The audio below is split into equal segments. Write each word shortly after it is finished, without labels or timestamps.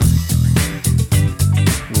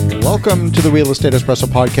Welcome to the Real Estate Espresso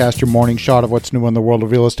Podcast, your morning shot of what's new in the world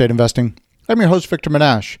of real estate investing. I'm your host, Victor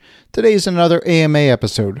Menashe. Today is another AMA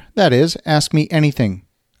episode. That is, Ask Me Anything.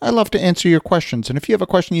 I love to answer your questions, and if you have a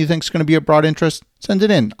question you think is going to be of broad interest, send it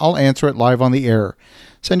in. I'll answer it live on the air.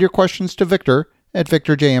 Send your questions to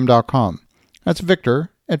victor@victorjm.com. That's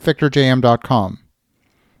victor@victorjm.com.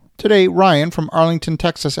 Today, Ryan from Arlington,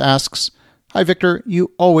 Texas asks, Hi, Victor.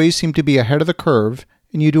 You always seem to be ahead of the curve,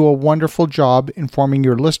 and you do a wonderful job informing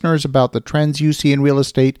your listeners about the trends you see in real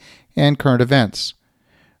estate and current events.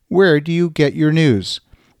 Where do you get your news?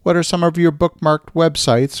 What are some of your bookmarked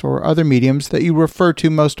websites or other mediums that you refer to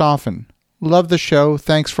most often? Love the show.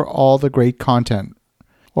 Thanks for all the great content.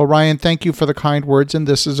 Well, Ryan, thank you for the kind words, and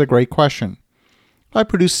this is a great question. I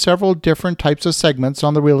produce several different types of segments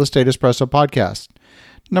on the Real Estate Espresso podcast.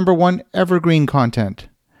 Number 1, evergreen content.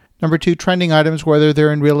 Number 2, trending items, whether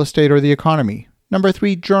they're in real estate or the economy. Number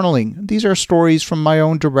 3, journaling. These are stories from my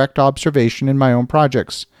own direct observation in my own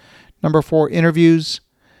projects. Number 4, interviews.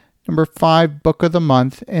 Number 5, book of the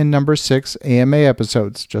month. And number 6, AMA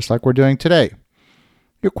episodes, just like we're doing today.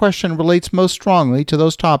 Your question relates most strongly to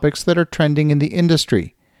those topics that are trending in the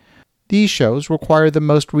industry. These shows require the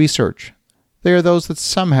most research. They are those that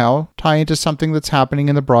somehow tie into something that's happening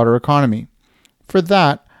in the broader economy. For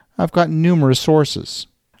that, I've got numerous sources.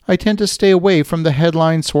 I tend to stay away from the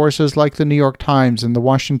headline sources like the New York Times and the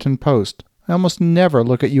Washington Post. I almost never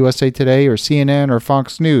look at USA Today or CNN or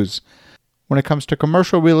Fox News. When it comes to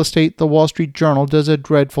commercial real estate, the Wall Street Journal does a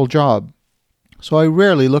dreadful job. So I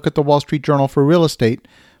rarely look at the Wall Street Journal for real estate,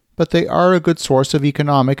 but they are a good source of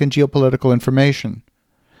economic and geopolitical information.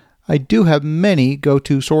 I do have many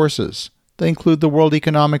go-to sources. They include the World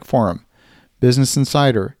Economic Forum, Business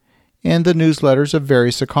Insider, and the newsletters of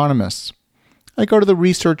various economists. I go to the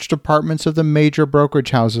research departments of the major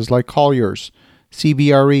brokerage houses like Colliers,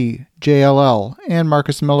 CBRE, JLL, and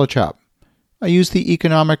Marcus & Millichap. I use the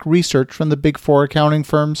economic research from the Big Four accounting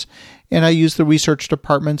firms, and I use the research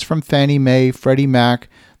departments from Fannie Mae, Freddie Mac,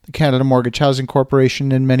 the Canada Mortgage Housing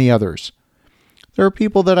Corporation, and many others. There are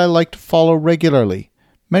people that I like to follow regularly,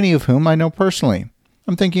 many of whom I know personally.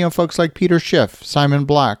 I'm thinking of folks like Peter Schiff, Simon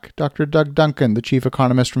Black, Dr. Doug Duncan, the chief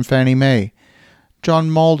economist from Fannie Mae, John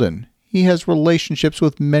Malden. He has relationships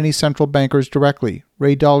with many central bankers directly,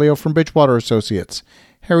 Ray Dalio from Bridgewater Associates,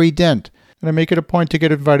 Harry Dent, and I make it a point to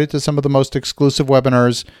get invited to some of the most exclusive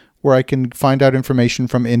webinars where I can find out information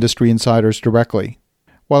from industry insiders directly.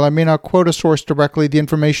 While I may not quote a source directly, the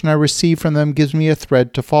information I receive from them gives me a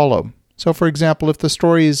thread to follow. So, for example, if the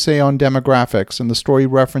story is, say, on demographics and the story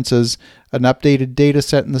references an updated data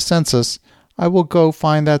set in the census, I will go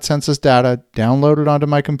find that census data, download it onto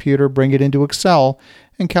my computer, bring it into Excel,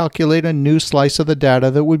 and calculate a new slice of the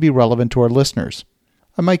data that would be relevant to our listeners.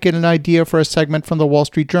 I might get an idea for a segment from the Wall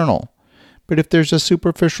Street Journal, but if there's a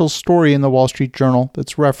superficial story in the Wall Street Journal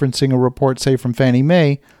that's referencing a report, say, from Fannie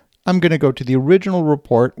Mae, I'm going to go to the original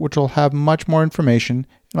report, which will have much more information,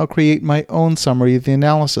 and I'll create my own summary of the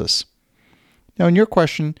analysis. Now, in your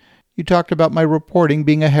question, you talked about my reporting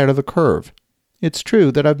being ahead of the curve. It's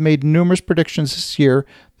true that I've made numerous predictions this year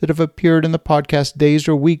that have appeared in the podcast days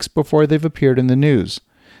or weeks before they've appeared in the news.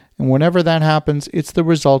 And whenever that happens, it's the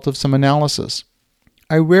result of some analysis.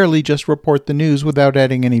 I rarely just report the news without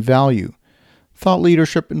adding any value. Thought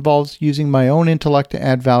leadership involves using my own intellect to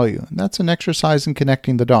add value, and that's an exercise in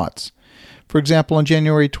connecting the dots. For example, on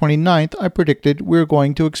January 29th, I predicted we're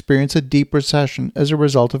going to experience a deep recession as a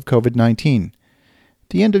result of COVID-19. At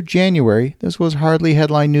the end of January, this was hardly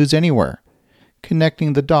headline news anywhere.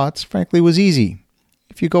 Connecting the dots, frankly, was easy.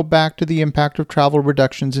 If you go back to the impact of travel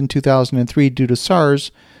reductions in 2003 due to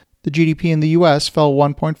SARS, the GDP in the U.S. fell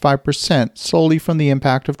 1.5% solely from the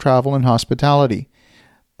impact of travel and hospitality.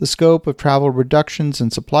 The scope of travel reductions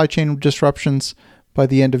and supply chain disruptions by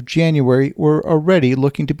the end of January were already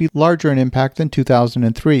looking to be larger in impact than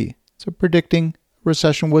 2003, so predicting a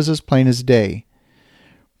recession was as plain as day.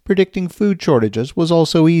 Predicting food shortages was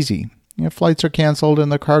also easy. If flights are canceled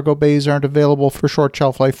and the cargo bays aren't available for short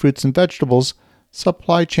shelf life fruits and vegetables,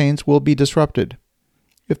 supply chains will be disrupted.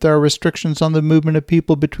 If there are restrictions on the movement of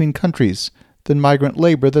people between countries, then migrant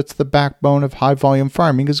labor that's the backbone of high-volume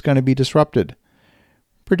farming is going to be disrupted.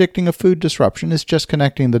 Predicting a food disruption is just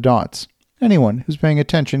connecting the dots. Anyone who's paying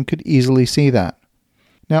attention could easily see that.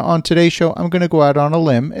 Now, on today's show, I'm going to go out on a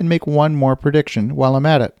limb and make one more prediction while I'm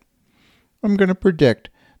at it. I'm going to predict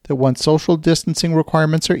that once social distancing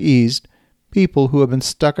requirements are eased, people who have been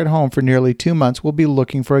stuck at home for nearly 2 months will be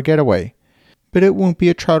looking for a getaway. But it won't be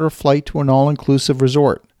a charter flight to an all-inclusive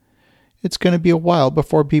resort. It's going to be a while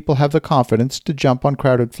before people have the confidence to jump on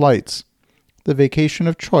crowded flights. The vacation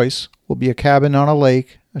of choice will be a cabin on a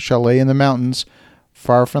lake, a chalet in the mountains,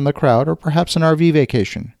 far from the crowd, or perhaps an RV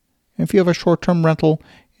vacation. If you have a short-term rental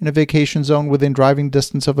in a vacation zone within driving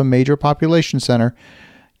distance of a major population center,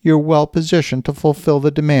 you're well positioned to fulfill the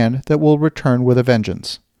demand that will return with a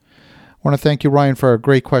vengeance. I want to thank you, Ryan, for a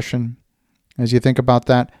great question. As you think about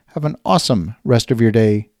that, have an awesome rest of your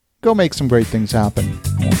day. Go make some great things happen.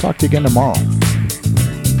 We'll talk to you again tomorrow.